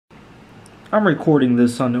I'm recording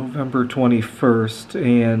this on November 21st,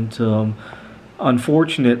 and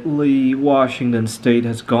unfortunately, Washington State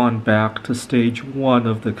has gone back to stage one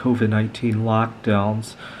of the COVID-19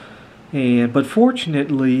 lockdowns. But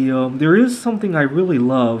fortunately, there is something I really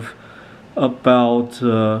love about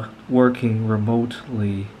working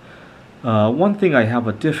remotely. One thing I have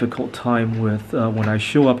a difficult time with when I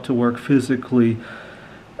show up to work physically,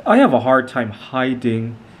 I have a hard time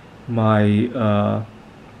hiding my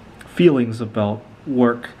feelings about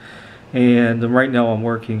work. And right now I'm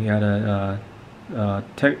working at a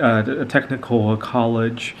technical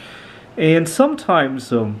college, and sometimes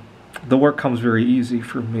the work comes very easy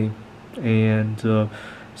for me, and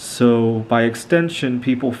so by extension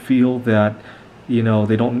people feel that they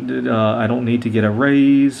don't I don't need to get a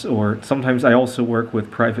raise. Or sometimes I also work with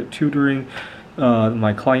private tutoring.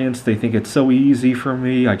 My clients, they think it's so easy for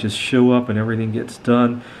me. I just show up and everything gets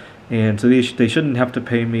done. And so they shouldn't have to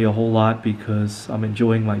pay me a whole lot because I'm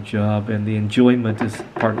enjoying my job, and the enjoyment is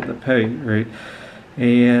part of the pay, right?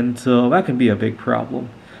 And that can be a big problem.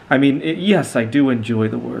 I mean, yes, I do enjoy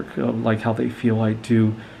the work, like how they feel I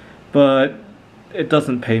do, but it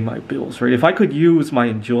doesn't pay my bills, right? If I could use my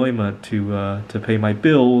enjoyment to pay my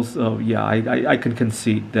bills, yeah, I can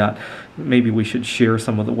concede that maybe we should share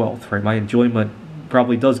some of the wealth, right? My enjoyment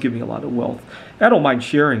probably does give me a lot of wealth. I don't mind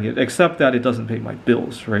sharing it, except that it doesn't pay my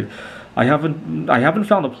bills, right? I haven't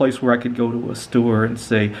found a place where I could go to a store and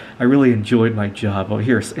say, I really enjoyed my job. Oh,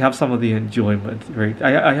 here, have some of the enjoyment, right?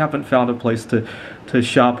 I haven't found a place to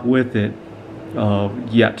shop with it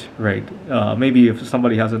yet, right? Maybe if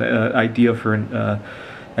somebody has an idea for an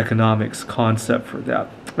economics concept for that.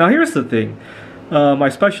 Now, here's the thing. My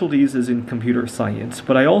specialties is in computer science,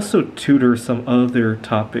 but I also tutor some other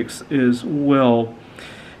topics as well.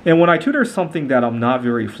 And when I tutor something that I'm not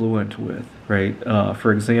very fluent with, right?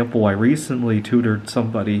 For example, I recently tutored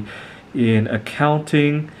somebody in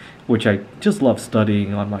accounting, which I just love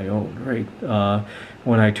studying on my own, right?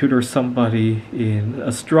 When I tutor somebody in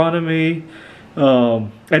astronomy,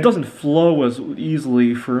 it doesn't flow as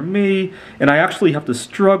easily for me, and I actually have to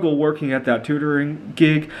struggle working at that tutoring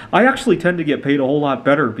gig. I actually tend to get paid a whole lot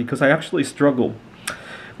better because I actually struggle,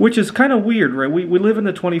 which is kind of weird, right? We live in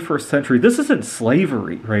the 21st century. This isn't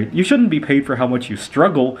slavery, right? You shouldn't be paid for how much you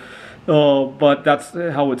struggle, but that's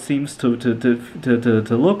how it seems to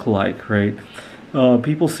look like, right?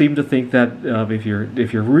 People seem to think that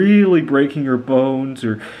if you're really breaking your bones,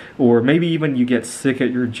 or maybe even you get sick at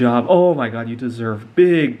your job, oh my God, you deserve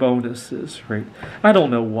big bonuses, right? I don't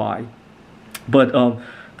know why, but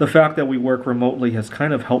the fact that we work remotely has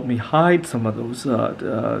kind of helped me hide some of those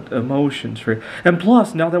emotions, right? And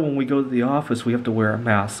plus, now that when we go to the office, we have to wear a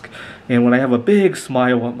mask, and when I have a big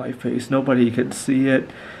smile on my face, nobody can see it,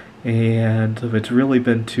 and it's really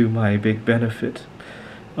been to my big benefit.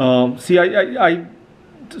 See, I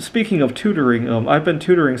speaking of tutoring, I've been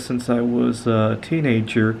tutoring since I was a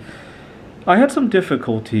teenager. I had some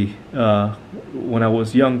difficulty when I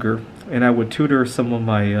was younger, and I would tutor some of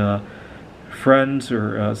my friends,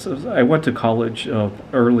 so I went to college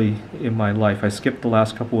early in my life. I skipped the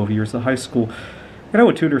last couple of years of high school, and I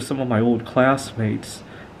would tutor some of my old classmates,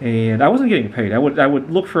 and I wasn't getting paid. I would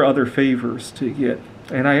look for other favors to get,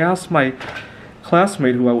 and I asked my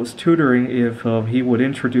classmate who I was tutoring if he would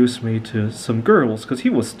introduce me to some girls, because he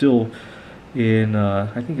was still in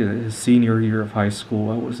I think his senior year of high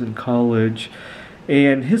school. I was in college,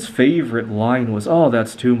 and his favorite line was, "Oh,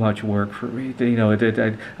 that's too much work for me.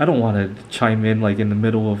 I don't want to chime in like in the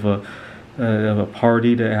middle of a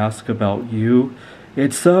party to ask about you.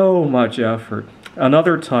 It's so much effort."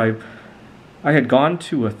 Another time, I had gone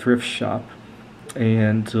to a thrift shop,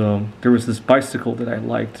 and there was this bicycle that I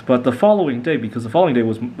liked. But the following day, because the following day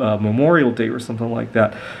was Memorial Day or something like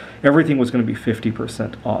that, everything was going to be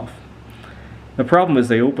 50% off. The problem is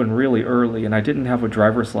they open really early, and I didn't have a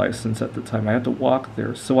driver's license at the time. I had to walk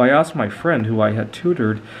there. So I asked my friend who I had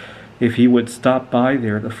tutored if he would stop by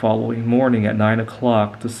there the following morning at 9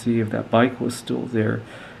 o'clock to see if that bike was still there,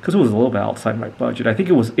 because it was a little bit outside my budget. I think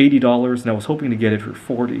it was $80, and I was hoping to get it for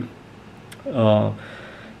 $40.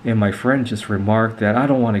 And my friend just remarked that I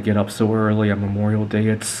don't want to get up so early on Memorial Day.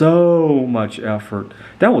 It's so much effort.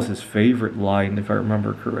 That was his favorite line, if I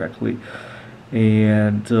remember correctly.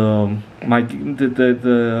 And the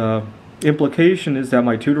implication is that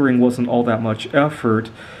my tutoring wasn't all that much effort.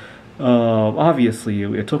 Obviously,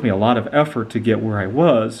 it took me a lot of effort to get where I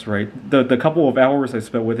was, right? The couple of hours I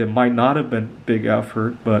spent with him might not have been big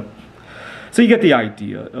effort, but so you get the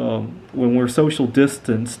idea. When we're social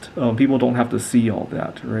distanced, people don't have to see all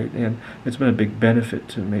that, right? And it's been a big benefit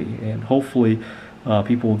to me. And hopefully,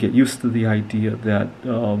 people will get used to the idea that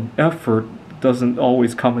effort doesn't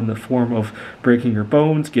always come in the form of breaking your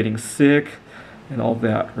bones, getting sick, and all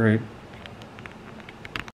that, right?